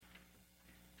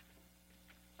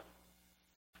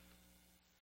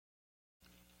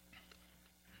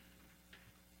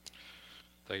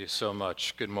Thank you so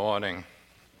much. Good morning.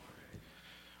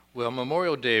 Well,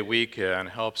 Memorial Day weekend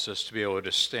helps us to be able to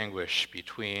distinguish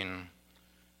between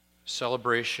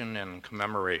celebration and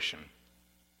commemoration.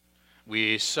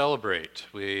 We celebrate.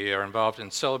 We are involved in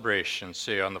celebration,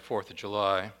 say on the 4th of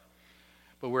July,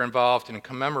 but we're involved in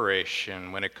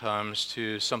commemoration when it comes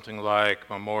to something like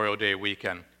Memorial Day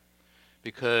weekend,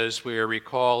 because we are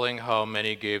recalling how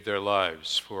many gave their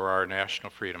lives for our national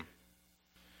freedom.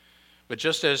 But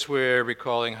just as we're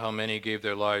recalling how many gave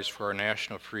their lives for our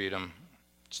national freedom,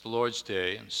 it's the Lord's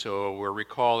Day, and so we're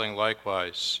recalling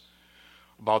likewise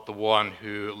about the one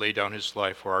who laid down his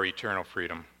life for our eternal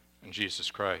freedom in Jesus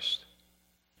Christ,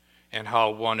 and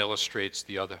how one illustrates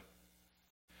the other.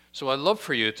 So what I'd love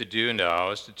for you to do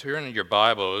now is to turn your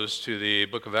Bibles to the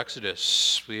book of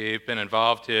Exodus. We've been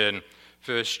involved in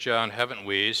 1 John, haven't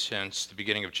we, since the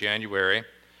beginning of January,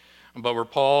 but we're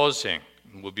pausing.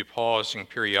 We'll be pausing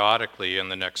periodically in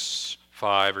the next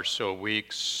 5 or so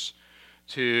weeks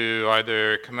to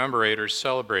either commemorate or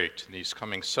celebrate these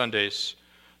coming Sundays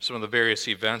some of the various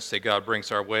events that God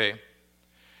brings our way.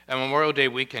 And Memorial Day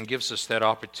weekend gives us that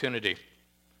opportunity.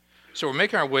 So we're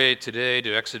making our way today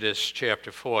to Exodus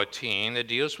chapter 14 that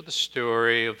deals with the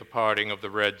story of the parting of the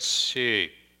Red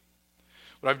Sea.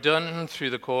 What I've done through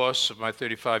the course of my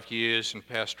 35 years in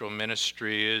pastoral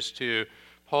ministry is to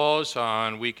pause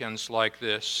on weekends like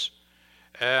this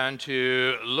and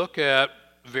to look at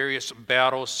various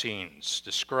battle scenes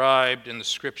described in the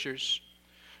scriptures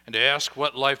and to ask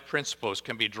what life principles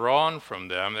can be drawn from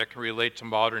them that can relate to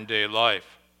modern day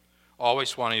life,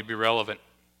 always wanting to be relevant.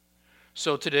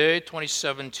 So today,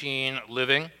 2017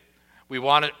 living, we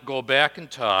want to go back in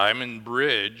time and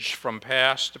bridge from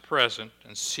past to present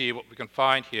and see what we can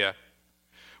find here.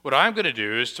 What I'm going to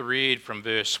do is to read from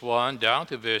verse 1 down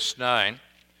to verse 9.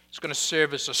 It's going to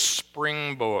serve as a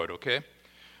springboard, okay?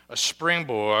 A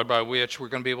springboard by which we're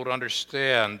going to be able to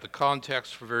understand the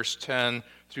context for verse 10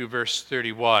 through verse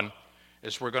 31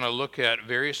 as we're going to look at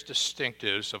various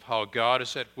distinctives of how God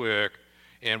is at work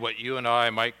in what you and I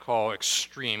might call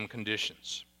extreme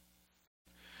conditions.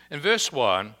 In verse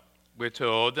 1, we're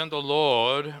told, "Then the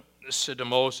Lord said to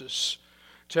Moses,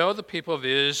 'Tell the people of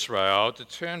Israel to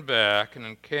turn back and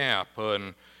encamp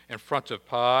in front of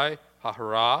Pi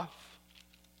Hahiroth,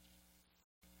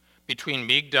 between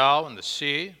Migdal and the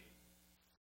sea,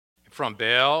 from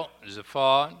Baal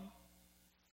Zephon,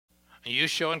 and you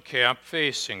shall encamp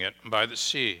facing it by the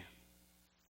sea.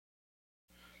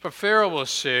 For Pharaoh will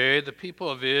say, the people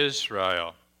of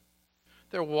Israel,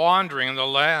 they're wandering in the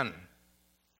land.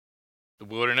 The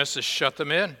wilderness has shut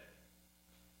them in.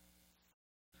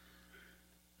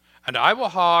 And I will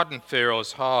harden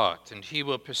Pharaoh's heart, and he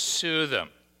will pursue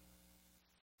them.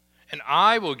 And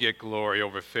I will get glory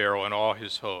over Pharaoh and all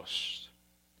his host.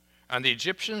 And the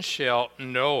Egyptians shall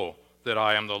know that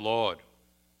I am the Lord.'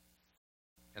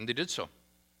 And they did so.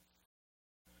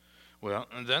 Well,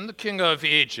 and then the king of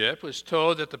Egypt was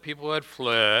told that the people had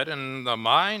fled, and the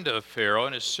mind of Pharaoh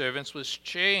and his servants was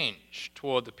changed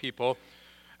toward the people.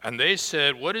 And they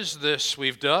said, 'What is this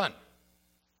we've done,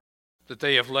 that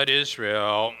they have let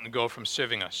Israel go from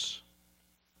serving us?'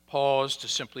 Pause to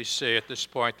simply say at this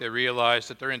point they realized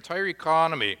that their entire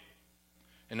economy,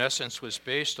 in essence, was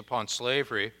based upon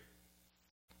slavery.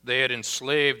 They had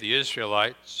enslaved the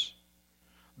Israelites.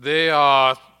 They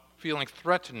are feeling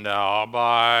threatened now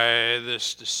by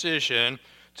this decision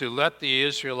to let the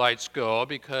Israelites go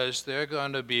because they're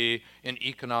going to be in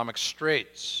economic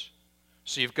straits.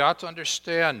 So you've got to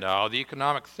understand now the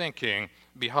economic thinking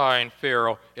behind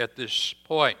Pharaoh at this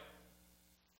point.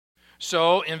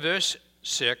 So in verse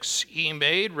 6, he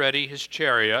made ready his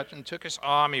chariot and took his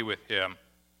army with him,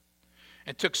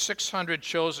 and took 600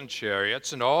 chosen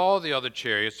chariots and all the other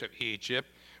chariots of Egypt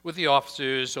with the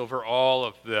officers over all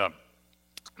of them.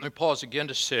 Let me pause again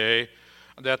to say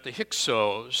that the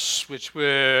Hyksos, which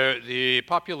were the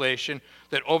population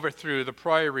that overthrew the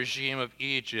prior regime of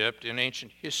Egypt in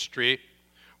ancient history,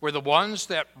 were the ones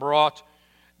that brought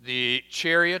the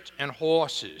chariot and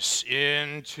horses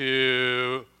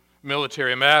into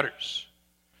military matters.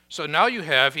 So now you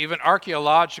have even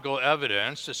archaeological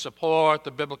evidence to support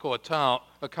the biblical account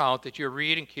that you're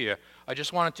reading here. I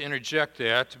just wanted to interject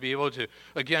that to be able to,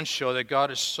 again, show that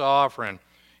God is sovereign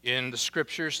in the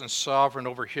scriptures and sovereign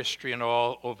over history and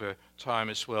all over time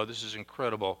as well. This is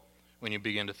incredible when you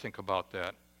begin to think about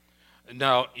that.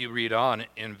 Now you read on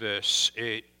in verse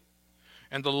 8.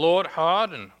 "And the Lord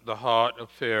hardened the heart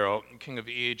of Pharaoh, king of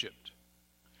Egypt,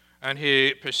 and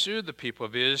he pursued the people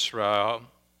of Israel.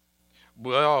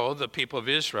 Well, the people of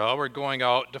Israel were going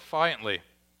out defiantly.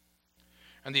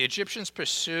 And the Egyptians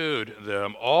pursued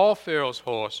them, all Pharaoh's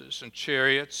horses and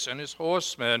chariots and his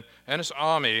horsemen and his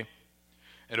army,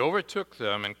 and overtook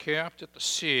them and camped at the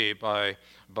sea by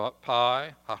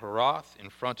Pi Hahiroth in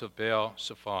front of Baal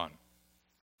Zephon.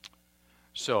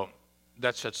 So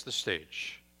that sets the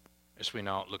stage as we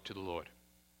now look to the Lord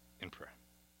in prayer.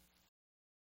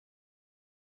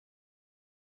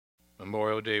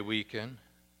 Memorial Day weekend.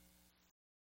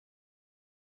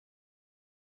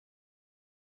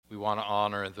 We want to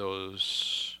honor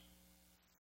those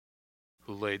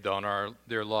who laid down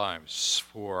their lives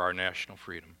for our national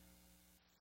freedom.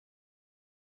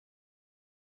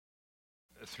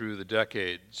 Through the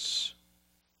decades,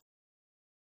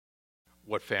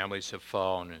 what families have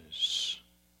found is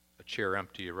a chair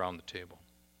empty around the table.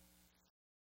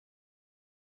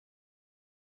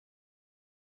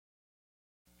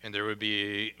 And there would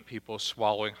be people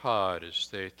swallowing hard as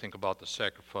they think about the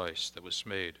sacrifice that was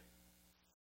made.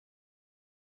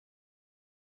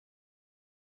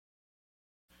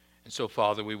 And so,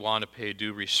 Father, we want to pay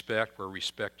due respect where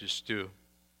respect is due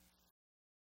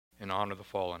and honor the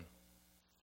fallen.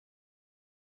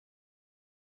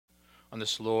 On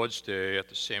this Lord's Day, at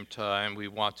the same time, we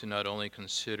want to not only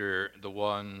consider the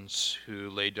ones who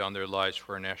laid down their lives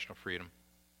for our national freedom,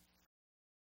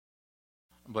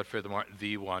 but for the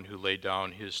one who laid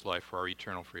down his life for our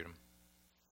eternal freedom,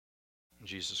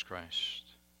 Jesus Christ,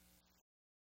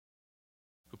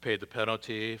 who paid the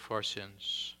penalty for our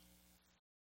sins,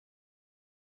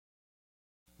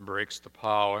 breaks the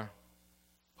power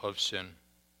of sin,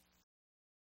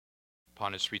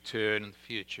 upon his return in the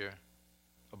future,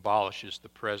 abolishes the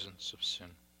presence of sin.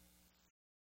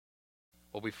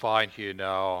 What we find here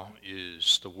now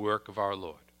is the work of our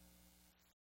Lord.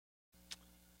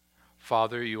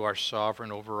 Father, you are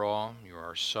sovereign over all. You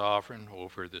are sovereign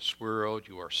over this world.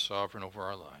 You are sovereign over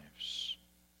our lives.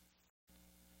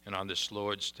 And on this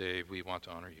Lord's Day, we want to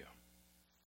honor you.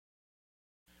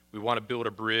 We want to build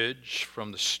a bridge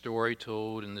from the story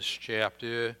told in this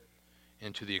chapter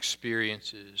into the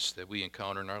experiences that we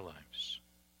encounter in our lives.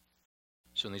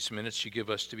 So in these minutes you give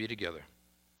us to be together,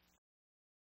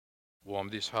 warm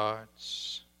these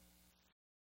hearts,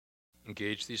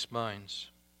 engage these minds,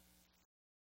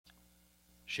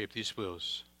 shape these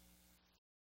wills.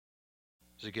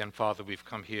 As again, Father, we've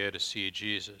come here to see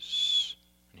Jesus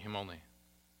and him only.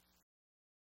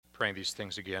 Praying these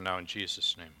things again now in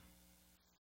Jesus' name.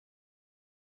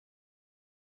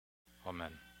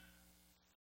 Amen.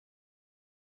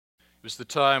 It was the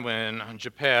time when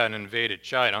Japan invaded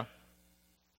China.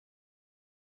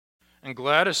 And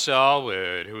Gladys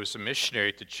Aylward, who was a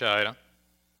missionary to China,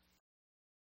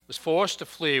 was forced to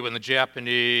flee when the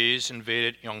Japanese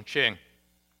invaded Yongqing.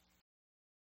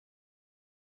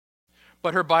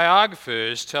 But her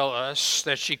biographers tell us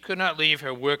that she could not leave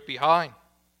her work behind.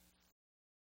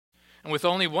 And with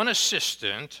only one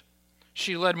assistant,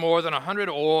 she led more than 100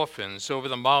 orphans over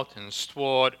the mountains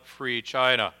toward free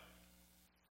China.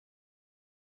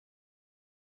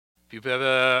 If you've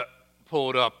ever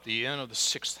pulled up The Inn of the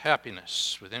Sixth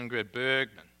Happiness with Ingrid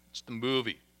Bergman, it's the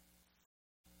movie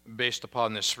based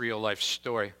upon this real-life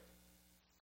story.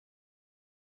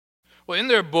 Well, in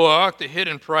their book, The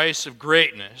Hidden Price of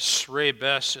Greatness, Ray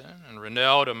Besson and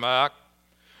Ronaldo Mack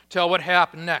tell what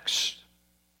happened next.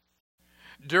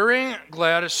 During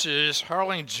Gladys's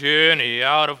harrowing journey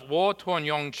out of war-torn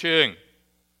Yongqing,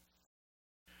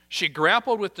 she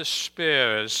grappled with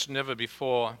despair as never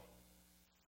before.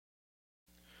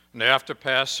 And after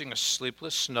passing a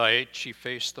sleepless night, she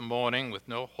faced the morning with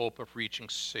no hope of reaching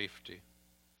safety.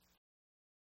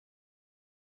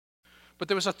 But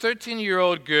there was a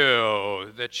 13-year-old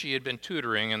girl that she had been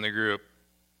tutoring in the group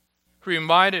who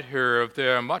reminded her of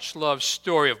their much-loved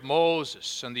story of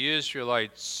Moses and the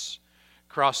Israelites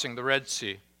crossing the Red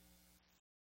Sea.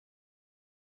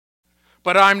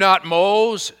 "But I'm not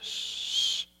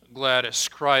Moses," Gladys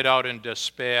cried out in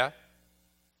despair.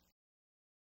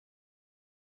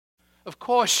 "Of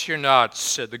course you're not,"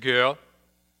 said the girl.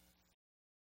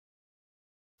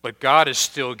 "But God is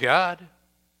still God."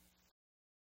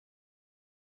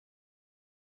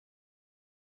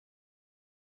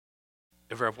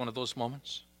 Ever have one of those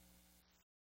moments?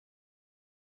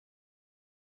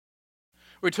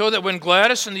 We're told that when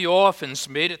Gladys and the orphans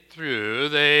made it through,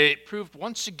 they proved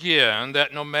once again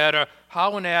that no matter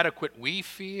how inadequate we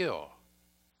feel,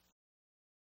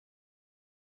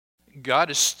 God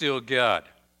is still God.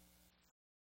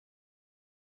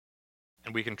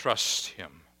 And we can trust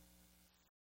him.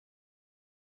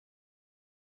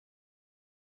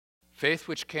 Faith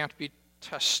which can't be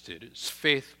tested is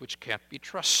faith which can't be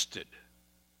trusted.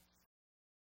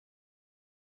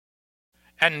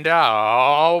 And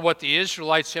now, what the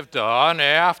Israelites have done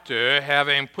after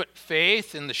having put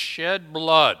faith in the shed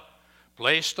blood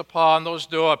placed upon those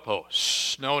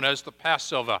doorposts, known as the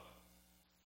Passover,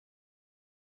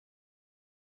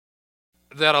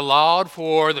 that allowed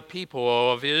for the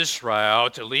people of Israel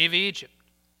to leave Egypt.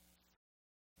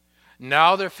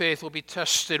 Now their faith will be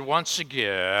tested once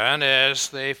again as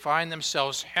they find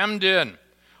themselves hemmed in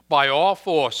by all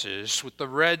forces with the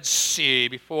Red Sea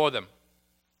before them.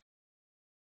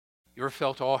 You ever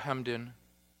felt all hemmed in?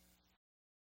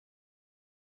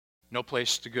 No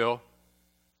place to go?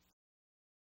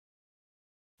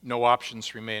 No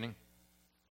options remaining?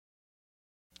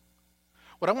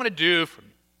 What I want to do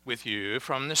with you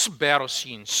from this battle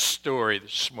scene story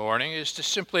this morning is to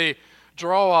simply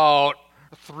draw out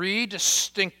three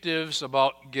distinctives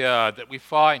about God that we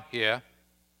find here,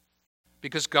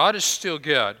 because God is still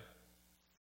good,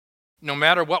 no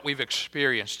matter what we've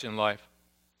experienced in life.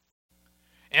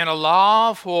 And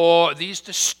allow for these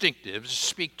distinctives to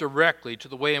speak directly to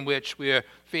the way in which we are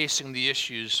facing the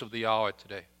issues of the hour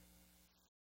today.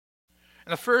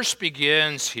 And the first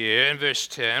begins here in verse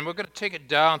 10. We're going to take it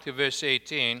down to verse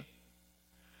 18.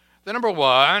 The number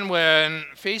one, when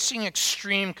facing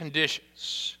extreme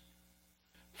conditions,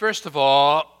 first of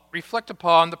all, reflect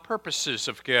upon the purposes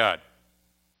of God.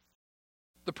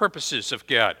 The purposes of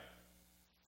God.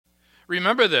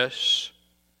 Remember this.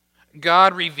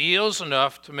 God reveals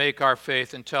enough to make our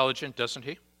faith intelligent, doesn't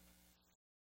he?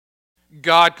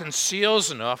 God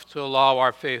conceals enough to allow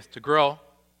our faith to grow.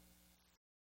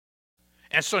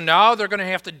 And so now they're going to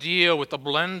have to deal with the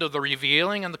blend of the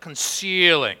revealing and the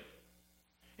concealing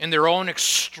in their own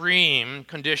extreme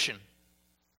condition.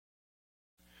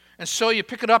 And so you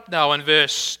pick it up now in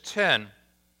verse 10,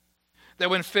 that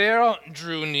when Pharaoh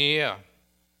drew near,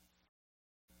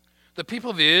 the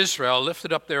people of Israel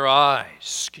lifted up their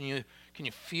eyes. Can you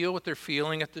feel what they're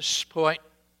feeling at this point?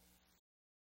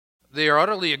 They are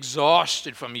utterly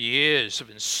exhausted from years of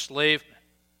enslavement.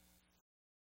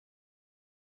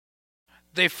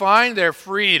 They find their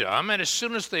freedom, and as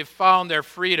soon as they found their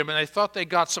freedom and they thought they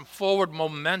got some forward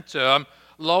momentum,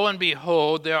 lo and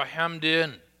behold, they are hemmed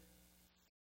in.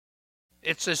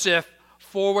 It's as if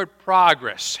forward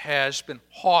progress has been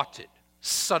halted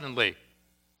suddenly.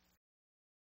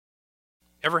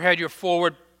 Ever had your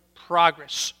forward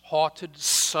progress halted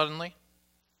suddenly?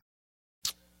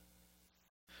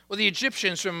 Well, the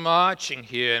Egyptians are marching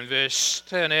here in verse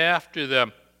 10 after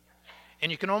them,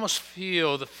 and you can almost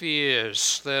feel the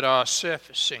fears that are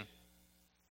surfacing.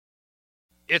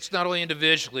 It's not only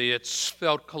individually, it's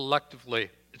felt collectively.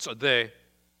 It's a they.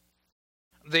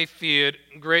 They feared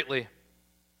greatly.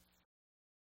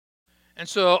 And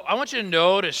so I want you to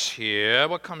notice here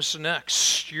what comes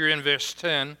next. You're in verse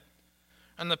 10.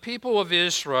 And the people of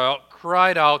Israel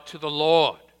cried out to the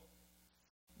Lord.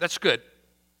 That's good.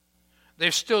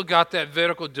 They've still got that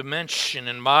vertical dimension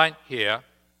in mind here.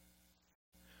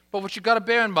 But what you've got to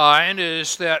bear in mind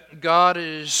is that God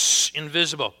is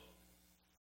invisible.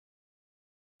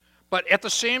 But at the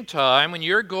same time, when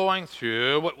you're going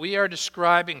through what we are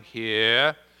describing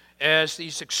here as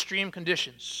these extreme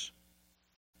conditions,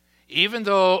 even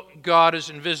though God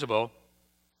is invisible,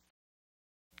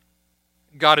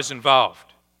 God is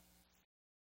involved.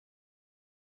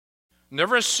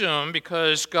 Never assume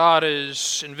because God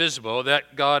is invisible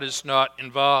that God is not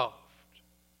involved.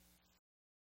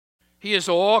 He is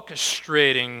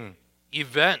orchestrating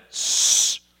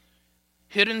events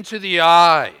hidden to the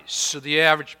eyes of the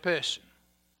average person,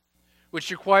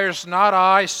 which requires not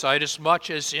eyesight as much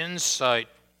as insight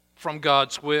from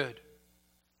God's Word.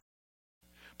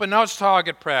 But now it's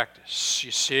target practice,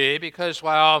 you see, because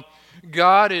while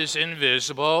God is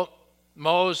invisible,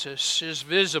 Moses is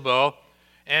visible,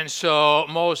 and so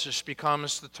Moses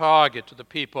becomes the target of the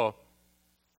people.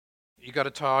 You got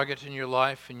a target in your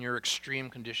life in your extreme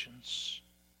conditions.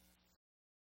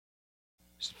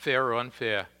 Is it fair or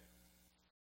unfair?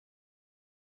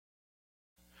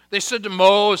 They said to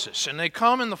Moses, and they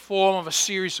come in the form of a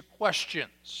series of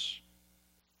questions.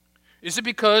 Is it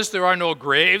because there are no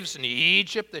graves in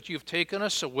Egypt that you've taken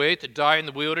us away to die in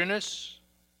the wilderness?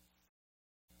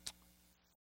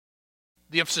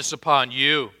 The emphasis upon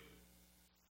you,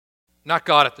 not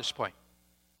God at this point.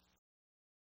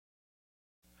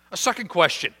 A second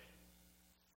question.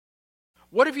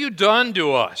 What have you done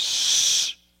to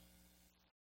us?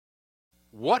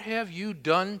 What have you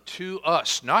done to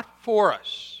us? Not for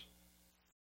us.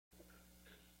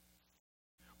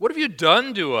 What have you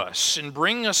done to us in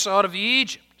bringing us out of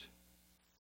Egypt?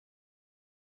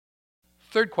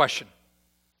 Third question.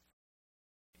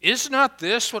 Is not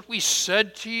this what we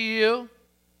said to you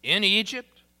in Egypt?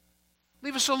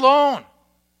 Leave us alone.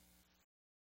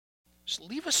 Just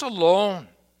leave us alone,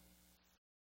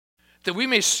 that we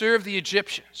may serve the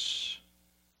Egyptians.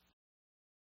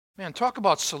 Man, talk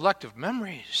about selective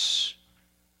memories,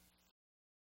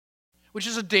 which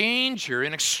is a danger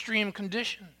in extreme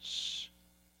conditions.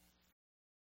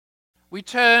 We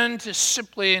tend to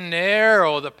simply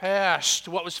narrow the past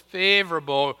to what was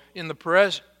favorable in the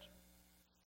present,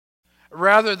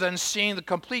 rather than seeing the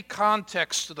complete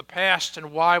context of the past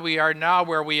and why we are now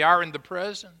where we are in the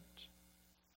present.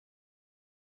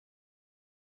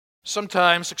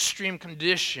 Sometimes extreme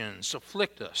conditions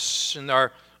afflict us in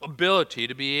our ability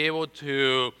to be able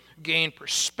to gain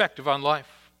perspective on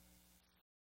life.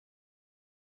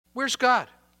 Where's God?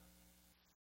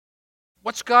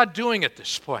 What's God doing at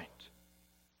this point?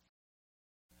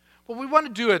 What we want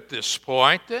to do at this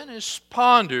point, then, is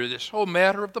ponder this whole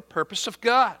matter of the purpose of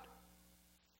God.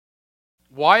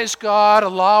 Why is God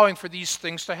allowing for these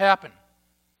things to happen?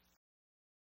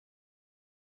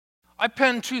 I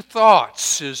penned two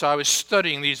thoughts as I was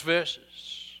studying these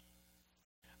verses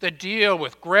that deal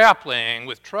with grappling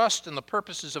with trust in the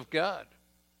purposes of God.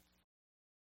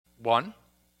 One,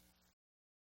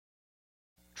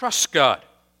 trust God,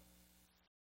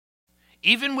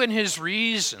 even when His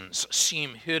reasons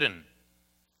seem hidden.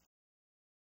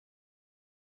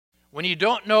 When you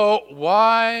don't know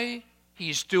why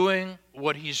He's doing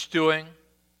what He's doing,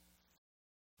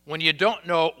 when you don't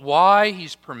know why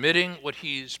He's permitting what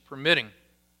He's permitting,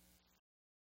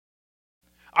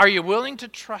 are you willing to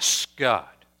trust God,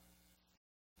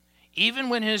 even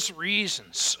when His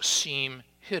reasons seem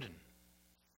hidden?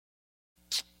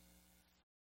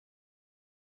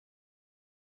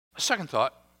 A second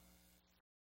thought,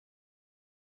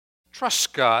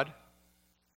 trust God,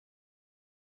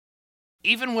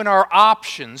 even when our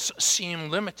options seem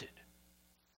limited.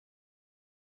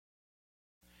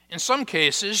 In some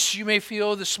cases, you may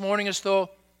feel this morning as though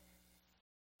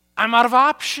I'm out of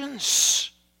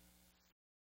options.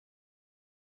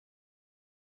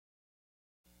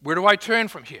 Where do I turn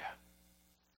from here?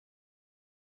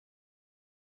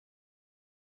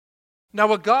 Now,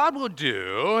 what God will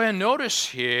do, and notice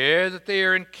here that they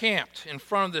are encamped in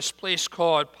front of this place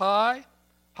called Pi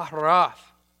Hahiroth,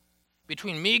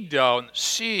 between Migdol and the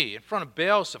sea, in front of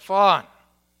Baal Zephon.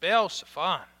 Baal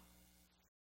Zephon.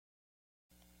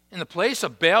 In the place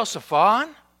of Baal Zephon,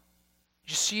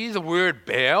 you see the word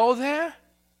Baal there?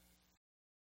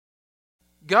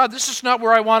 God, this is not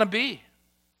where I want to be.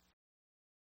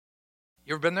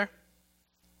 You ever been there?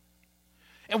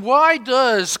 And why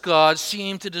does God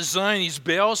seem to design these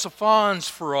Baal Zephons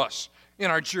for us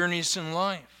in our journeys in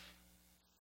life?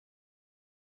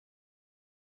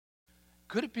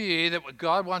 Could it be that what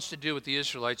God wants to do with the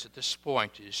Israelites at this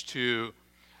point is to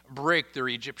break their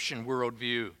Egyptian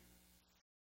worldview?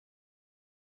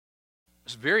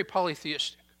 It's very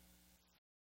polytheistic.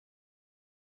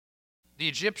 The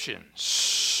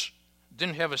Egyptians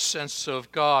didn't have a sense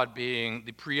of God being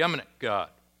the preeminent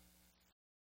God.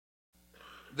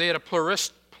 They had a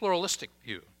pluralistic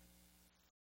view,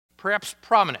 perhaps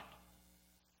prominent,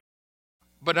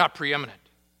 but not preeminent.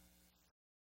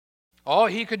 Oh,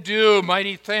 He could do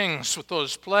mighty things with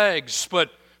those plagues,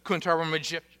 but couldn't our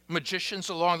magicians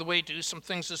along the way do some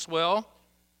things as well?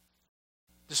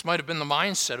 This might have been the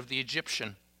mindset of the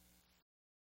Egyptian.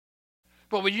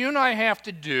 But what you and I have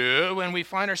to do when we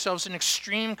find ourselves in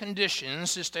extreme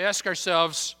conditions is to ask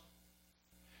ourselves,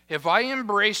 have I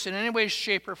embraced in any way,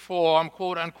 shape, or form,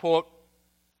 quote unquote,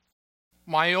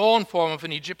 my own form of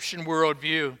an Egyptian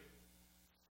worldview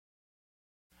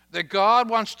that God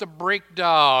wants to break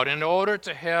down in order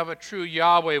to have a true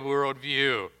Yahweh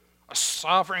worldview, a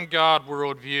sovereign God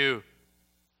worldview?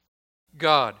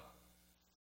 God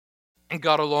and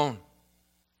God alone.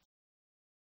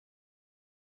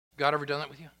 God ever done that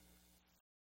with you?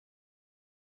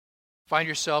 Find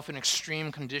yourself in extreme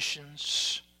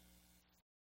conditions?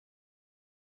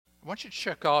 I want you to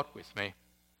check out with me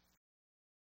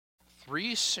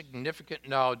 3 significant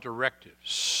now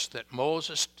directives that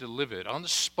Moses delivered on the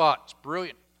spot. It's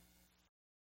brilliant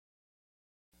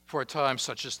for a time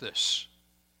such as this.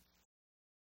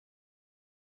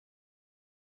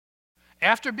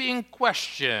 After being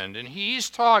questioned in his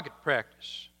target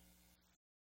practice,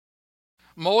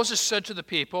 Moses said to the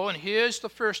people, and here's the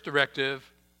first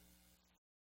directive,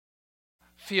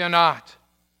 fear not.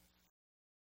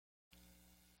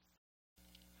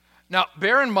 Now,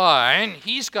 bear in mind,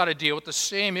 he's got to deal with the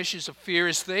same issues of fear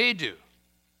as they do.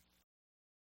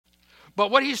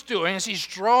 But what he's doing is he's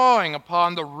drawing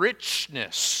upon the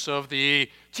richness of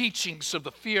the teachings of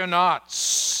the fear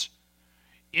nots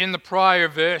in the prior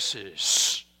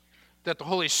verses that the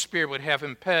Holy Spirit would have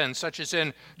him pen, such as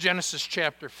in Genesis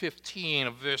chapter 15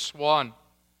 of verse 1.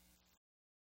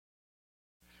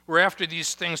 where after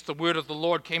these things the word of the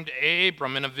Lord came to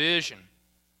Abram in a vision.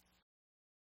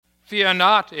 Fear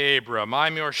not, Abram,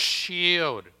 I'm your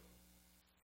shield.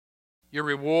 Your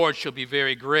reward shall be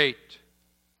very great.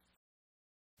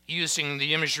 Using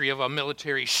the imagery of a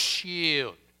military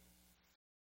shield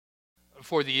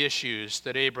for the issues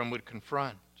that Abram would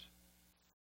confront.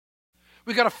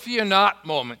 We got a fear not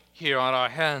moment here on our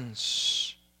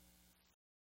hands.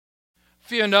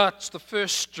 Fear not's the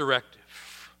first directive.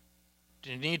 Do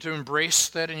you need to embrace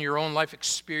that in your own life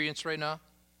experience right now?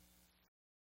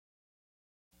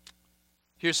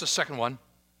 Here's the second one.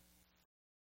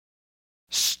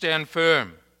 Stand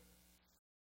firm.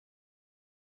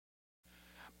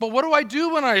 But what do I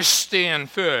do when I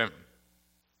stand firm?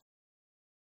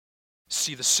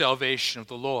 See the salvation of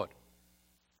the Lord.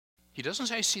 He doesn't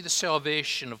say see the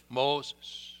salvation of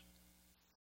Moses.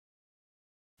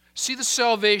 See the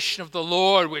salvation of the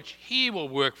Lord, which he will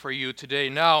work for you today.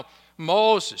 Now,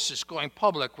 Moses is going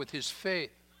public with his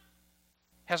faith.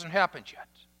 Hasn't happened yet.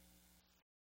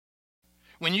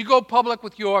 When you go public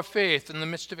with your faith in the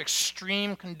midst of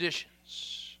extreme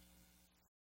conditions,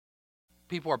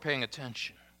 people are paying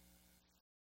attention.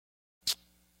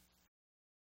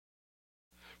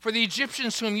 For the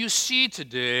Egyptians whom you see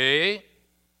today,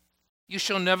 you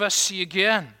shall never see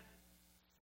again.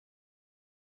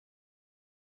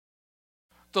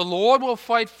 The Lord will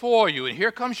fight for you. And here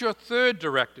comes your third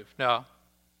directive now.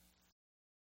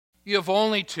 You have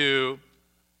only to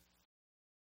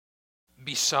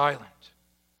be silent.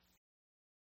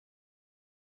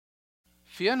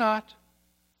 Fear not.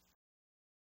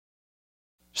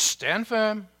 Stand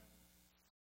firm.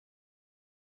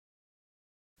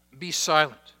 Be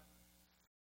silent.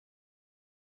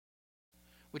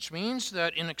 Which means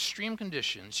that in extreme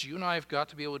conditions, you and I have got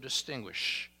to be able to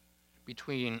distinguish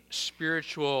between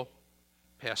spiritual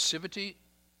passivity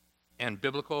and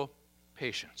biblical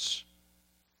patience.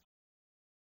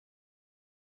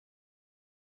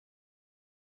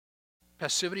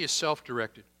 Passivity is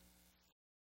self-directed.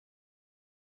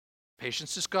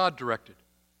 Patience is God-directed.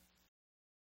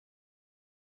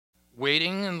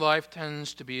 Waiting in life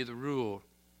tends to be the rule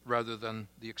rather than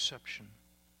the exception.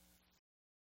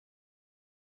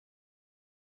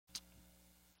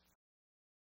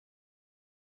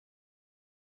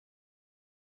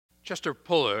 Chester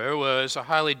Puller was a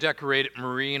highly decorated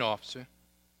Marine officer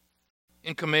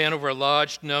in command over a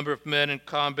large number of men in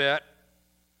combat,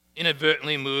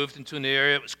 inadvertently moved into an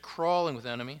area that was crawling with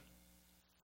enemy.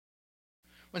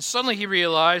 When suddenly he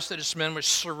realized that his men were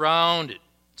surrounded.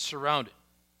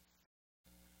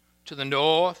 To the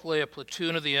north lay a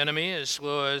platoon of the enemy, as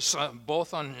well as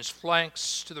both on his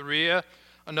flanks to the rear,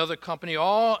 another company.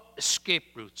 All escape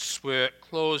routes were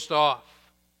closed off.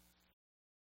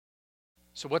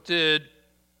 So what did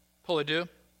Puller do?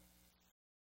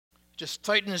 He just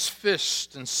tightened his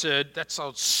fist and said, "That's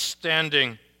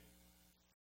outstanding.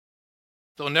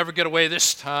 They'll never get away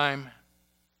this time."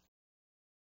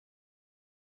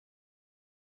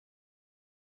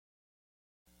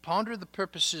 Ponder the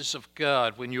purposes of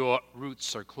God when your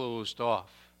routes are closed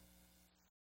off.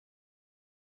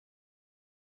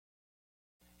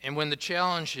 And when the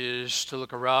challenge is to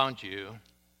look around you,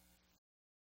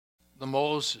 the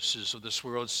Moseses of this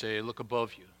world say, look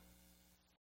above you.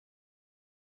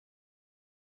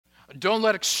 Don't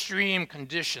let extreme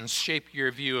conditions shape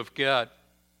your view of God.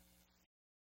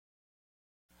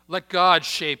 Let God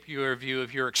shape your view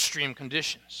of your extreme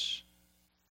conditions.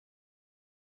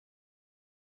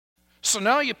 So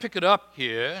now you pick it up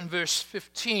here in verse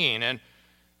 15, and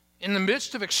in the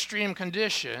midst of extreme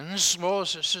conditions,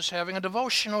 Moses is having a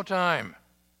devotional time.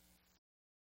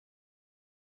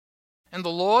 And the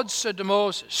Lord said to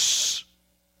Moses,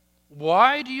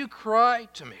 "Why do you cry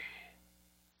to me?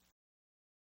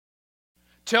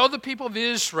 Tell the people of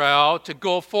Israel to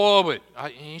go forward."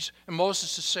 And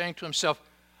Moses is saying to himself,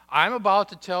 I'm about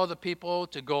to tell the people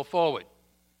to go forward.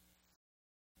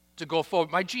 To go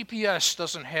forward. My GPS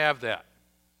doesn't have that.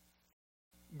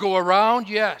 Go around,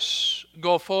 yes.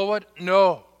 Go forward,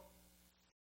 no.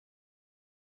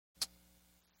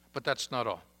 But that's not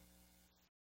all.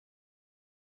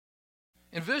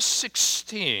 In verse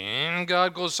 16,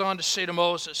 God goes on to say to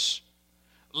Moses,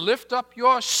 "Lift up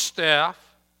your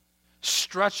staff,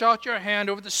 stretch out your hand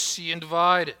over the sea and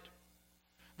divide it,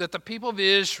 that the people of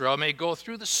Israel may go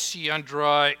through the sea on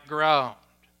dry ground."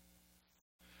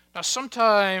 Now,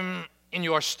 sometime in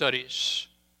your studies,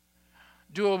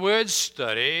 do a word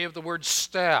study of the word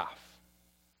staff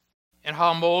and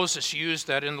how Moses used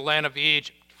that in the land of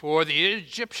Egypt. For the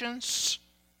Egyptians,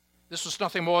 this was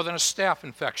nothing more than a staph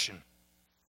infection.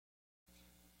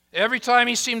 Every time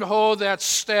he seemed to hold that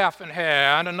staff in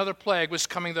hand, another plague was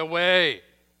coming their way.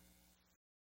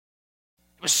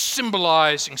 It was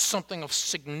symbolizing something of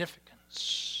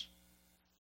significance.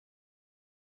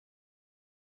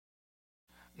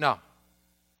 Now,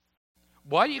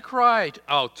 why do you cry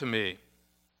out to me?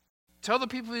 Tell the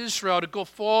people of Israel to go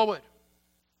forward.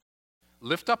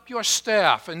 Lift up your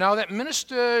staff. And now that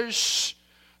ministers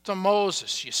to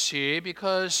Moses, you see,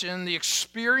 because in the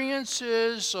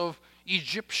experiences of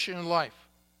Egyptian life,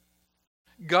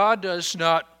 God does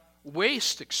not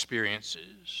waste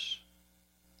experiences.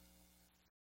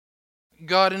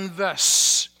 God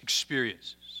invests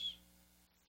experiences.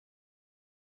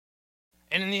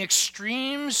 And in the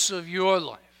extremes of your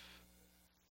life,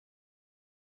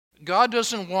 God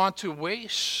doesn't want to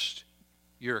waste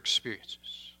your experiences.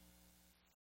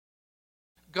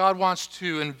 God wants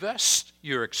to invest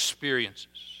your experiences.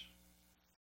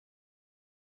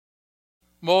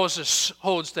 Moses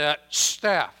holds that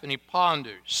staff and he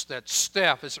ponders that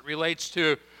staff as it relates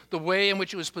to the way in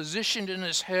which it was positioned in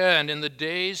his hand in the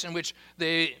days in which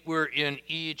they were in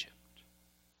Egypt.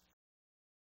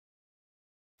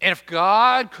 And if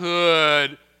God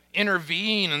could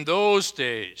intervene in those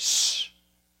days,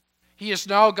 he has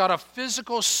now got a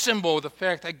physical symbol of the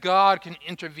fact that God can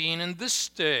intervene in this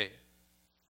day.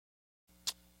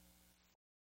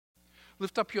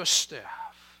 Lift up your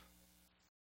staff.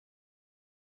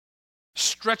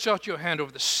 Stretch out your hand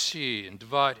over the sea and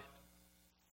divide it,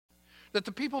 that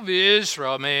the people of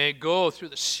Israel may go through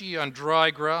the sea on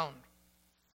dry ground.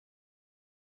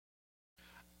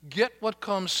 Get what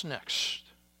comes next.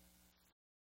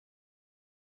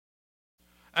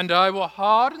 And I will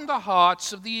harden the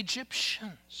hearts of the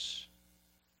Egyptians,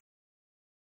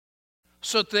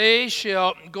 so that they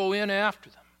shall go in after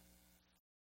them.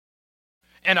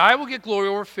 And I will get glory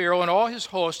over Pharaoh and all his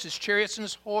host, his chariots and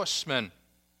his horsemen.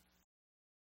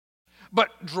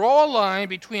 But draw a line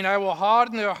between I will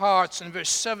harden their hearts in verse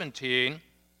 17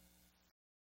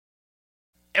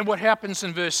 and what happens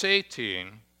in verse 18.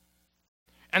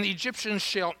 And the Egyptians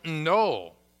shall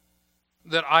know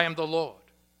that I am the Lord,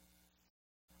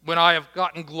 when I have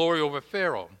gotten glory over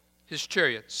Pharaoh, his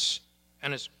chariots,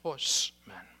 and his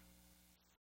horsemen.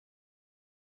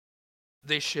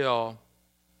 They shall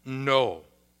know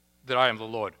that I am the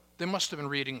Lord. They must have been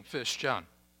reading 1 John.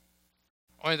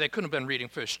 Only they couldn't have been reading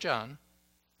 1 John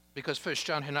because 1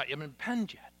 John had not yet been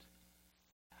penned yet.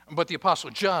 But the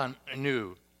Apostle John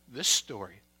knew this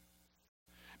story.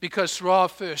 Because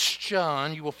throughout 1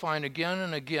 John, you will find again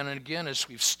and again and again as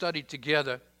we've studied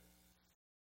together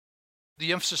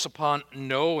the emphasis upon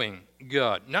knowing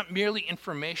God, not merely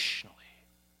informationally,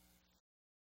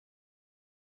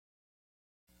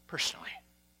 personally.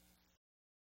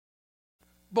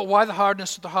 But why the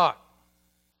hardness of the heart?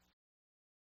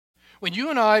 When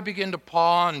you and I begin to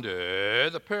ponder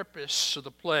the purpose of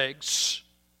the plagues,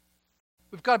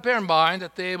 we've got to bear in mind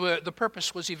that the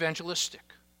purpose was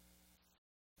evangelistic.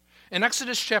 In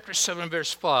Exodus chapter 7,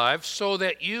 verse 5, so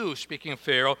that you, speaking of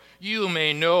Pharaoh, you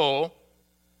may know,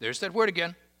 there's that word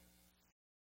again,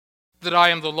 that I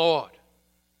am the Lord.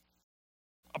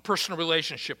 A personal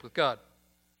relationship with God.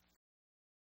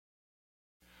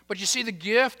 But you see, the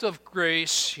gift of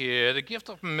grace here, the gift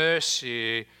of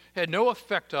mercy, had no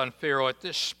effect on Pharaoh at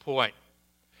this point.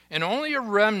 And only a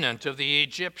remnant of the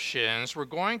Egyptians were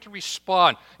going to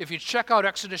respond. If you check out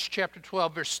Exodus chapter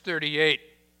 12, verse 38,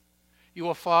 you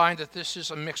will find that this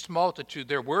is a mixed multitude.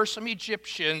 There were some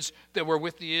Egyptians that were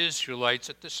with the Israelites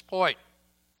at this point.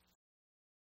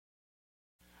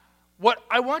 What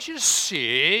I want you to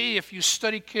see, if you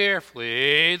study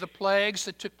carefully the plagues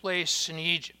that took place in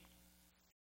Egypt,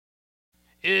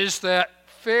 is that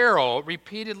Pharaoh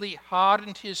repeatedly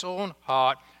hardened his own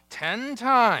heart 10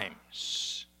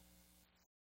 times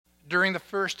during the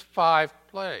first 5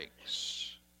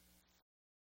 plagues.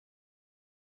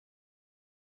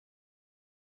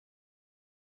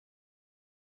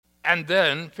 And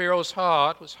then Pharaoh's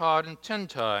heart was hardened 10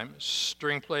 times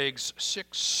during plagues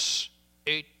 6,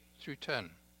 8 through 10.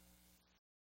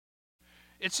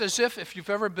 It's as if you've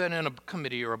ever been in a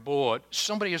committee or a board,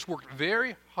 somebody has worked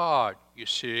very hard, you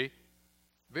see,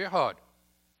 very hard,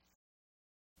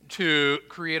 to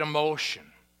create a motion.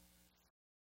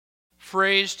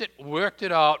 Phrased it, worked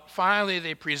it out, finally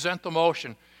they present the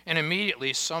motion, and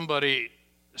immediately somebody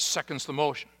seconds the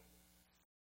motion.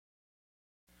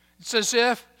 It's as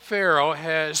if Pharaoh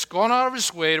has gone out of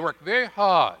his way to work very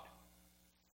hard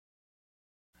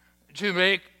to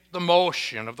make the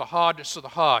motion of the hardness of the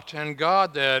heart, and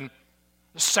God then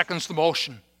seconds the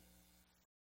motion.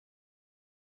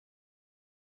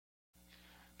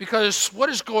 Because what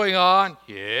is going on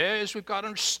here is we've got to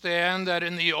understand that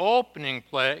in the opening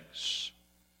plagues,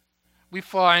 we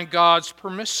find God's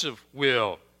permissive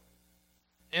will.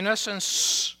 In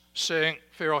essence, saying,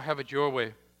 Pharaoh, have it your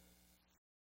way.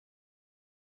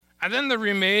 And then the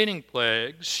remaining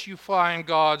plagues, you find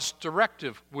God's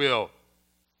directive will,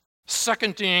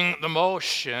 seconding the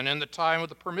motion in the time of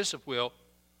the permissive will,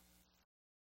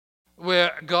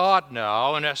 where God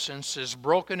now, in essence, is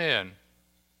broken in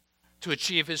to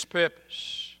achieve his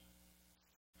purpose.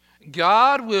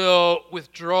 God will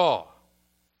withdraw,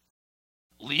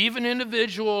 leave an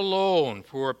individual alone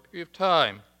for a period of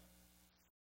time,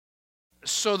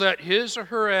 so that his or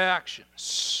her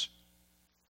actions,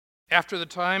 after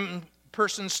the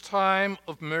person's time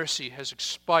of mercy has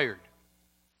expired,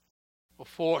 will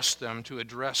force them to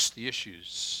address the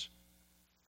issues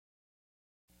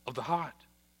of the heart.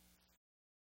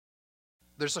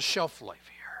 There's a shelf life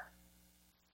here.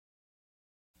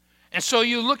 And so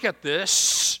you look at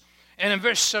this, and in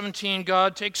verse 17,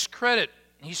 God takes credit.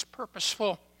 He's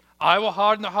purposeful. I will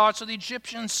harden the hearts of the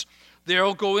Egyptians.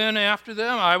 They'll go in after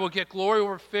them. I will get glory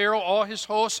over Pharaoh, all his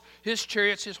hosts, his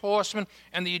chariots, his horsemen,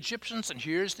 and the Egyptians. And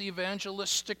here's the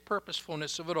evangelistic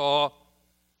purposefulness of it all.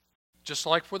 Just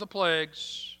like for the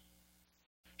plagues,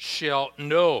 shall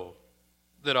know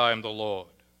that I am the Lord.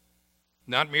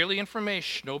 Not merely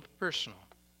informational, but personal.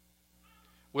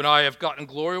 When I have gotten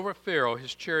glory over Pharaoh,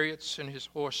 his chariots, and his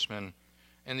horsemen,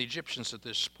 and the Egyptians at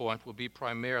this point will be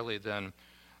primarily then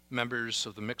members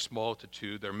of the mixed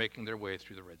multitude that are making their way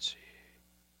through the Red Sea.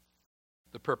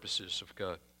 The purposes of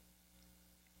God.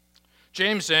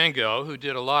 James Angell, who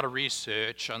did a lot of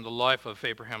research on the life of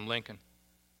Abraham Lincoln,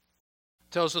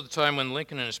 tells of the time when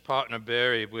Lincoln and his partner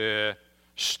Barry were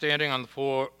standing on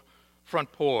the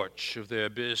front porch of their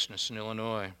business in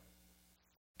Illinois.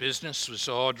 Business was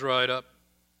all dried up.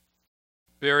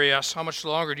 Barry asked, "How much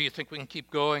longer do you think we can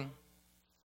keep going?"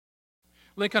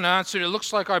 Lincoln answered, "It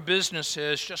looks like our business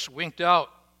has just winked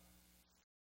out.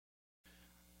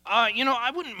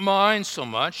 I wouldn't mind so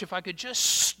much if I could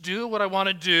just do what I want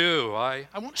to do. I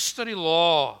want to study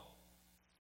law.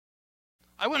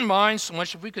 I wouldn't mind so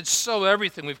much if we could sell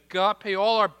everything we've got, pay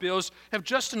all our bills, have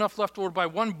just enough left over to buy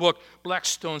one book,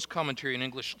 Blackstone's Commentary in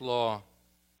English Law."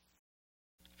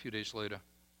 A few days later,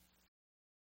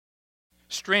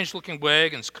 strange-looking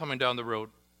wagons coming down the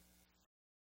road.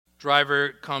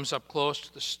 Driver comes up close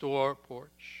to the store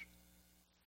porch.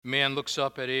 Man looks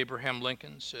up at Abraham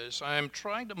Lincoln, says, "I am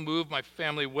trying to move my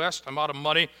family west. I'm out of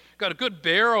money. Got a good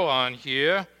barrel on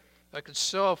here I could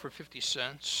sell for 50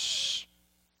 cents.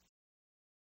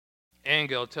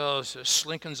 Angell tells us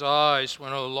Lincoln's eyes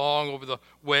went along over the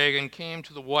wagon, came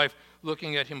to the wife,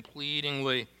 looking at him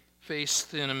pleadingly, face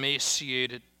thin,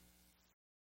 emaciated.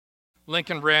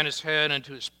 Lincoln ran his hand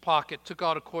into his pocket, took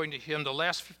out, according to him, the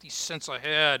last 50 cents I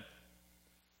had.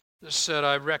 Just said,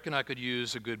 "I reckon I could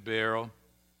use a good barrel."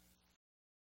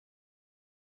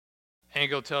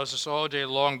 Angell tells us all day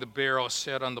long the barrel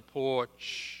sat on the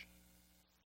porch.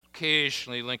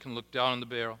 Occasionally, Lincoln looked down on the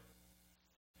barrel.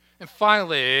 And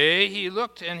finally, he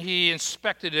looked and he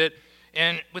inspected it,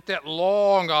 and with that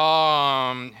long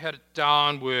arm, headed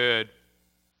downward,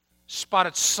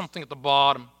 spotted something at the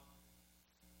bottom,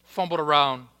 fumbled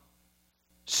around,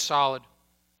 solid,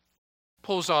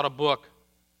 pulls out a book,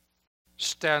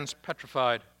 stands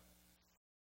petrified.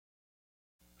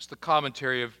 It's the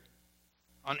commentary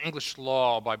on English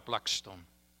Law by Blackstone.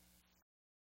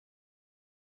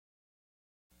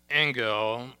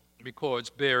 Angell records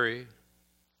Barry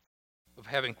of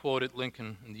having quoted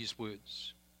Lincoln in these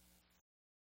words.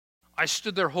 "I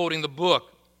stood there holding the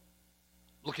book,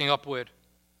 looking upward.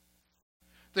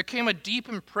 There came a deep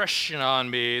impression on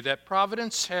me that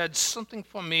Providence had something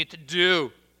for me to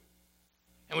do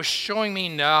and was showing me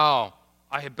now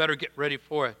I had better get ready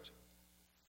for it.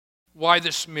 Why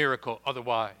this miracle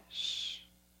otherwise?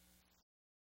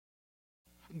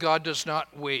 God does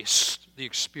not waste the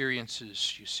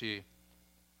experiences, you see,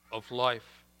 of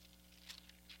life.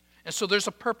 And so there's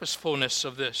a purposefulness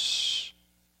of this,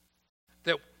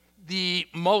 that the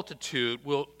multitude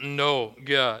will know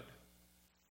God.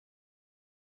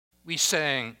 We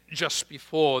sang just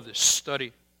before this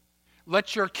study,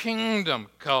 "Let your kingdom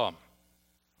come.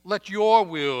 Let your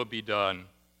will be done,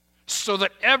 so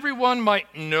that everyone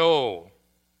might know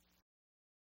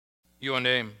your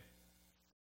name."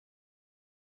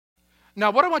 Now,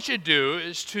 what I want you to do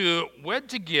is to wed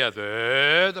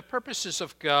together the purposes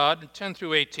of God in 10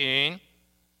 through 18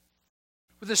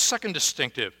 with the second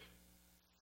distinctive,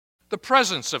 the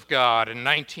presence of God in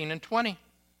 19 and 20.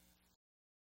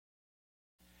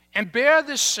 And bear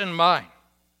this in mind.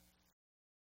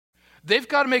 They've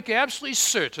got to make absolutely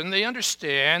certain they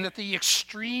understand that the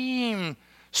extreme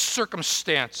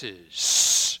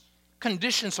circumstances,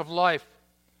 conditions of life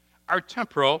are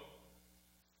temporal,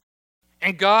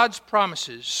 and God's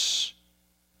promises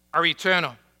are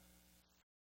eternal,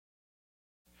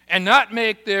 and not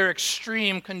make their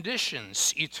extreme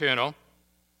conditions eternal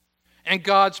and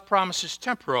God's promises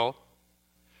temporal,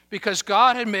 because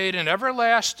God had made an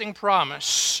everlasting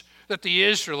promise that the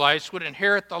Israelites would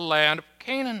inherit the land of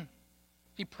Canaan.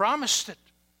 He promised it.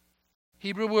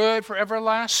 Hebrew word for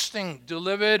everlasting,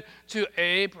 delivered to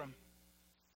Abram.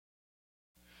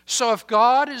 So if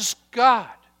God is God,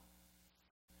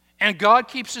 and God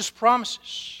keeps his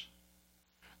promises,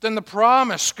 then the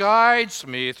promise guides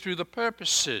me through the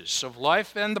purposes of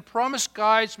life, and the promise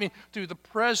guides me through the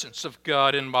presence of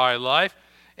God in my life.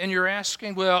 And you're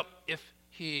asking, well, if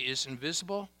he is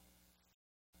invisible,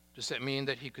 does that mean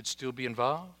that he could still be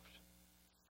involved?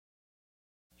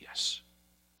 Yes.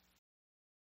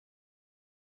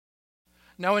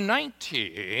 Now in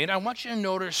 19, I want you to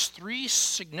notice three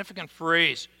significant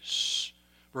phrases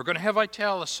we're going to have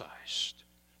italicized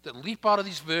that leap out of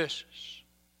these verses.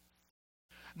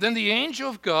 Then the angel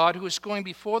of God, who is going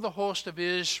before the host of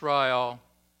Israel,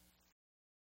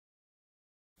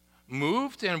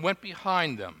 moved and went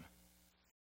behind them.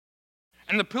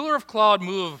 And the pillar of cloud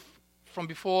moved from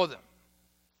before them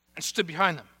and stood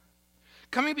behind them,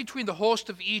 coming between the host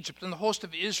of Egypt and the host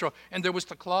of Israel. And there was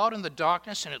the cloud and the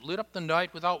darkness, and it lit up the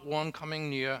night without one coming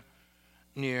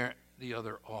near the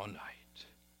other all night.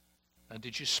 Now,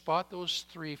 did you spot those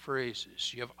three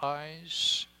phrases? You have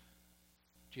eyes.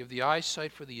 Do you have the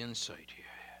eyesight for the insight here?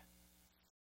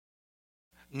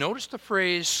 Notice the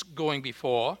phrase going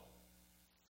before.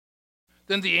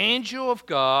 Then the angel of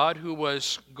God who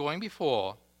was going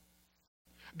before.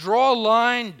 Draw a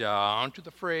line down to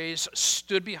the phrase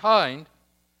stood behind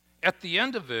at the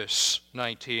end of verse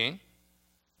 19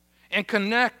 and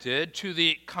connected to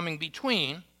the coming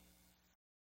between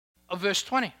of verse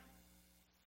 20.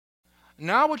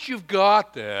 Now what you've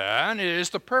got then is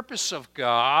the purpose of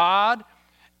God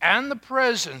and the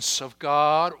presence of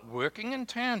God working in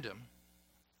tandem,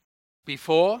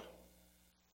 before,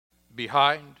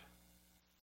 behind,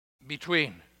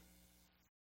 between,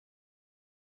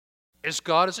 as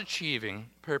God is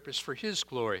achieving purpose for his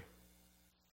glory.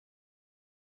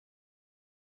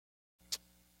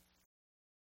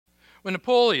 When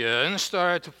Napoleon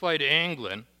started to fight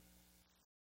England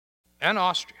and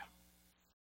Austria,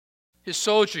 his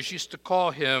soldiers used to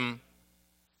call him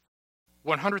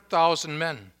 100,000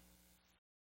 men.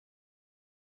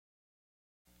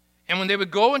 And when they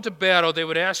would go into battle, they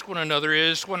would ask one another,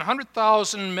 is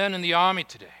 100,000 men in the army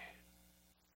today?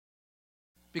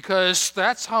 Because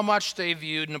that's how much they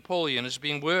viewed Napoleon as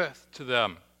being worth to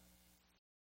them.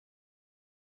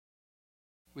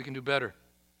 We can do better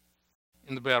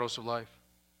in the battles of life.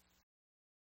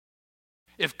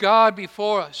 If God be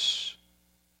for us,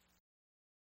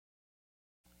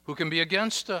 who can be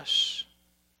against us?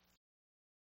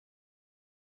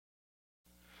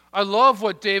 I love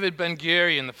what David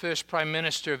Ben-Gurion, the first prime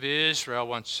minister of Israel,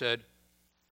 once said.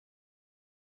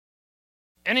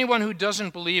 Anyone who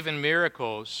doesn't believe in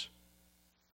miracles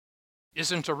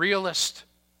isn't a realist.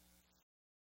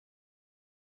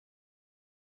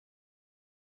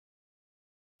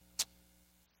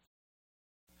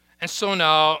 And so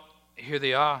now, here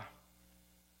they are.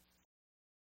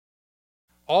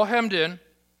 All hemmed in.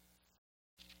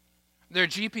 Their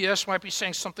GPS might be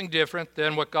saying something different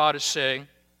than what God is saying.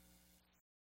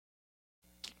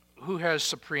 Who has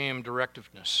supreme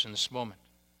directiveness in this moment?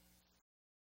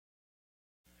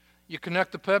 You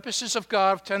connect the purposes of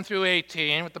God of 10 through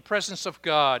 18 with the presence of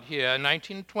God here,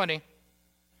 19 and 20,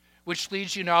 which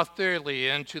leads you now thirdly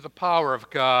into the power of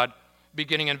God,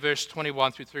 beginning in verse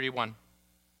 21 through 31.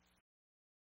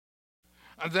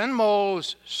 And then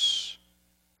Moses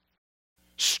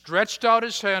stretched out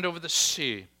his hand over the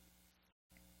sea,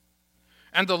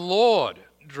 and the Lord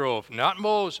drove, not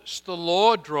Moses, the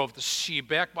Lord drove the sea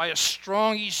back by a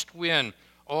strong east wind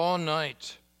all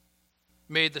night,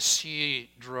 made the sea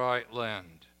dry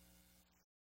land.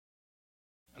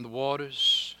 And the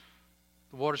waters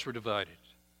were divided.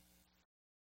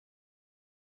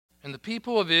 And the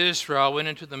people of Israel went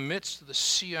into the midst of the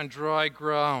sea on dry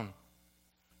ground,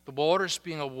 the waters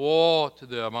being a wall to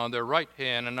them on their right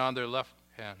hand and on their left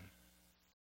hand.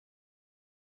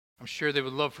 I'm sure they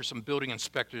would love for some building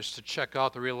inspectors to check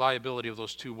out the reliability of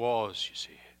those two walls, you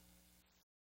see.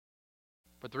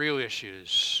 But the real issue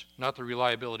is not the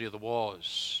reliability of the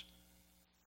walls,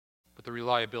 but the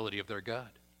reliability of their God.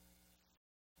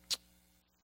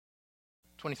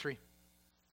 23.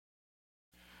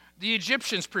 The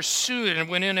Egyptians pursued and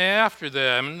went in after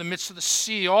them in the midst of the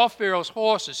sea, all Pharaoh's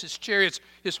horses, his chariots,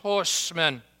 his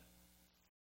horsemen.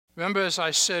 Remember, as I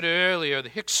said earlier, the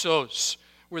Hyksos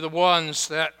were the ones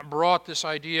that brought this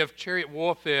idea of chariot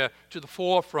warfare to the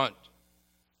forefront.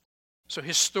 So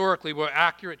historically, we're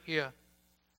accurate here.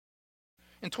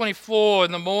 In 24,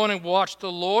 in the morning watch,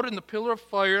 the Lord in the pillar of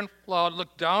fire and cloud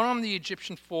looked down on the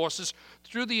Egyptian forces,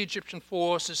 threw the Egyptian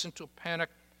forces into a panic,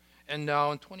 and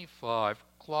now in 25,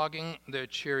 clogging their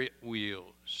chariot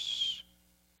wheels,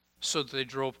 so that they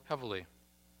drove heavily.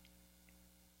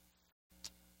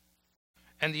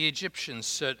 And the Egyptians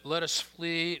said, "Let us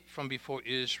flee from before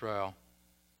Israel."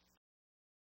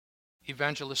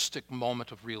 Evangelistic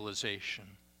moment of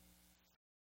realization.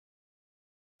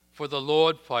 For the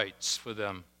Lord fights for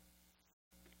them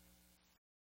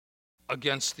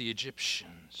against the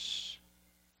Egyptians.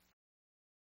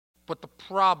 But the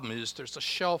problem is there's a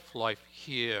shelf life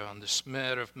here on this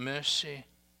matter of mercy.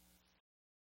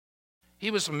 He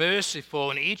was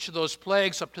merciful in each of those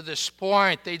plagues up to this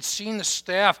point. They'd seen the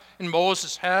staff in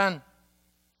Moses' hand.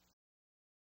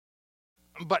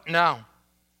 But now,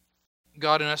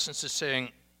 God in essence is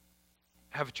saying,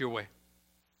 have it your way.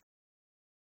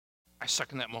 I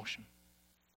second that motion.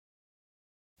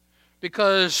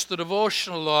 Because the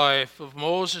devotional life of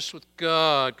Moses with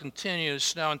God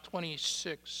continues now in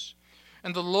 26.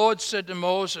 And the Lord said to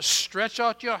Moses, "Stretch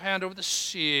out your hand over the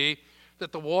sea,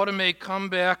 that the water may come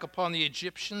back upon the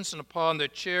Egyptians and upon their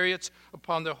chariots,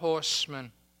 upon their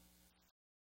horsemen."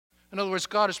 In other words,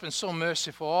 God has been so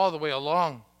merciful all the way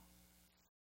along.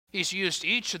 He's used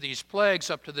each of these plagues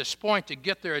up to this point to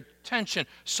get their attention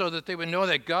so that they would know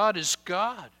that God is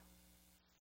God.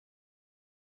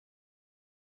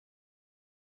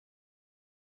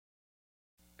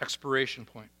 Expiration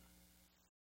point.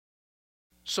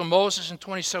 So Moses in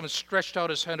 27 stretched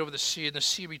out his hand over the sea, and the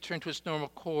sea returned to its normal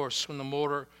course when the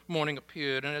morning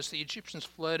appeared. And as the Egyptians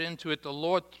fled into it, the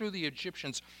Lord threw the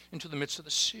Egyptians into the midst of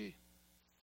the sea.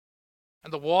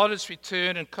 And the waters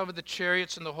returned and covered the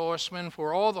chariots and the horsemen,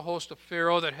 for all the host of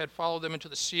Pharaoh that had followed them into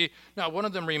the sea, not one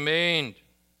of them remained.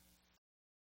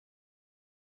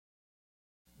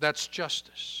 That's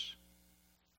justice.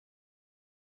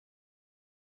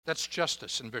 That's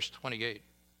justice in verse 28.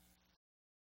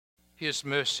 Here's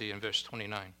mercy in verse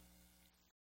 29.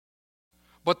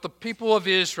 But the people of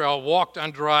Israel walked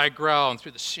on dry ground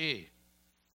through the sea,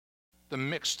 the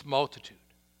mixed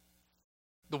multitude,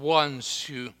 the ones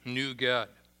who knew God.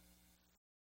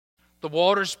 The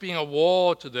waters being a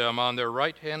wall to them on their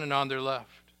right hand and on their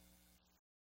left.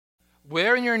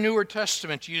 Where in your Newer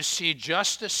Testament do you see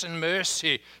justice and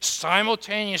mercy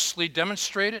simultaneously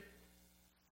demonstrated?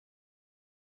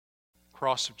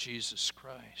 Cross of Jesus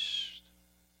Christ.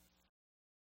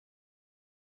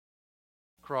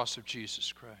 Cross of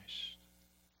Jesus Christ.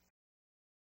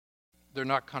 They're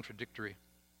not contradictory.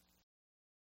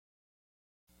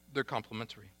 They're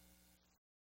complementary.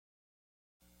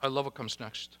 I love what comes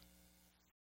next.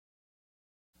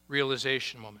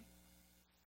 Realization moment.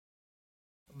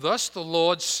 Thus the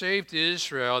Lord saved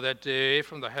Israel that day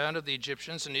from the hand of the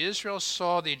Egyptians, and Israel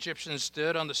saw the Egyptians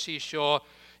dead on the seashore.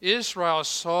 Israel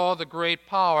saw the great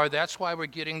power. That's why we're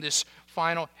getting this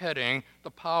final heading,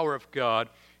 the power of God.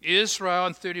 Israel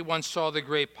in 31 saw the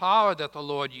great power that the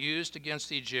Lord used against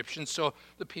the Egyptians. So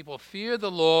the people feared the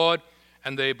Lord,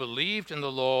 and they believed in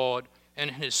the Lord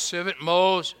and in his servant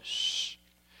Moses.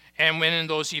 And when in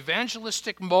those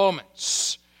evangelistic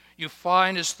moments, you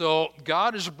find as though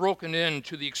God has broken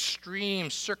into the extreme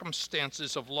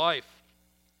circumstances of life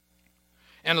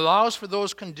and allows for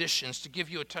those conditions to give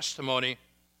you a testimony,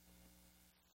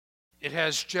 it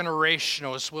has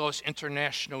generational as well as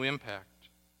international impact.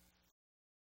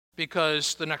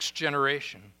 Because the next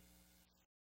generation,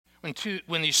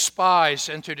 when these spies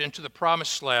entered into the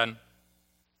promised land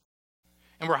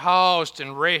and were housed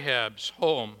in Rahab's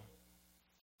home,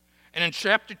 and in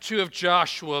chapter 2 of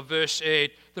Joshua, verse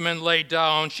 8, the men lay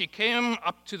down. She came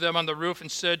up to them on the roof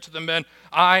and said to the men,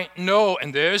 "I know,"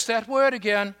 and there's that word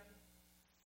again,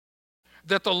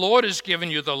 "that the Lord has given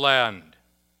you the land,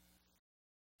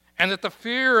 and that the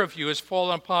fear of you has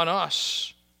fallen upon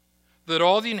us, that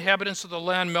all the inhabitants of the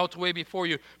land melt away before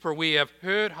you. For we have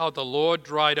heard how the Lord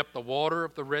dried up the water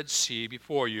of the Red Sea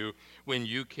before you when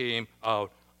you came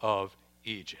out of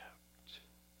Egypt."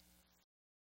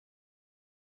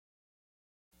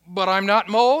 But I'm not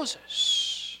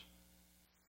Moses.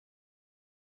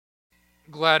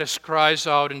 Gladys cries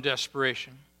out in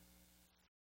desperation.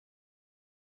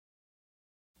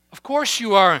 Of course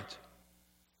you aren't.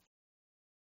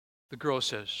 The girl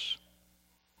says,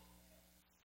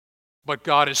 but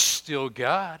God is still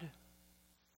God.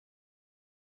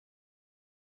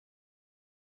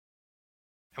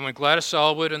 And when Gladys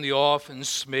Aylward and the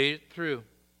orphans made it through,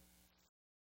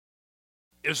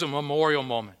 it was a memorial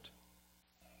moment.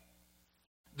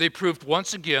 They proved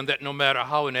once again that no matter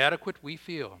how inadequate we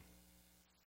feel,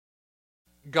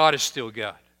 God is still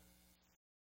God.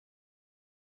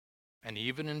 and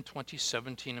even in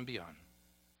 2017 and beyond,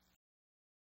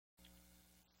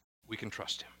 we can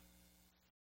trust him.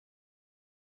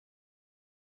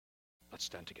 Let's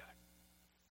stand together.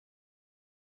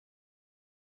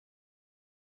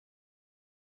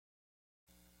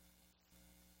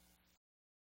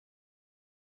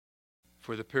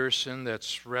 For the person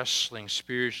that's wrestling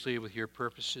spiritually with your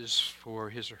purposes for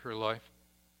his or her life,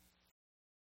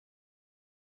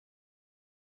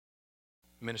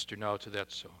 minister now to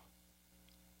that soul.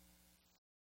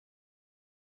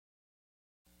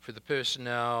 For the person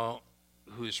now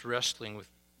who is wrestling with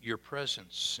your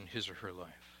presence in his or her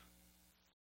life,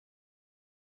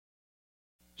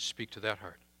 speak to that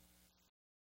heart.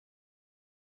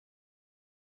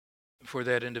 For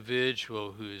that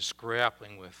individual who is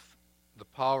grappling with the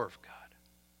power of God,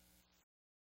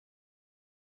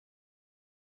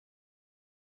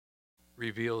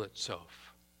 reveal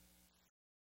itself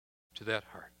to that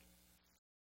heart.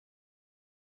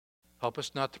 Help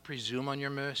us not to presume on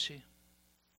your mercy.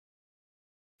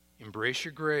 Embrace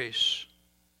your grace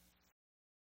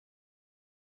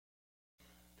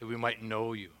that we might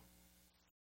know you.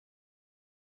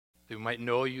 That we might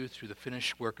know you through the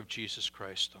finished work of Jesus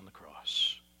Christ on the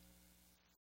cross.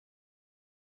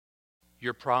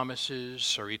 Your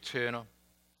promises are eternal.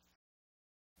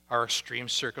 Our extreme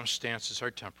circumstances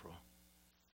are temporal.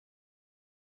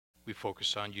 We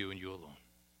focus on you and you alone.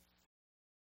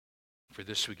 For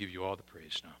this we give you all the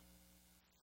praise now.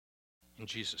 In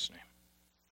Jesus' name.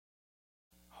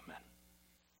 Amen.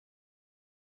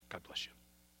 God bless you.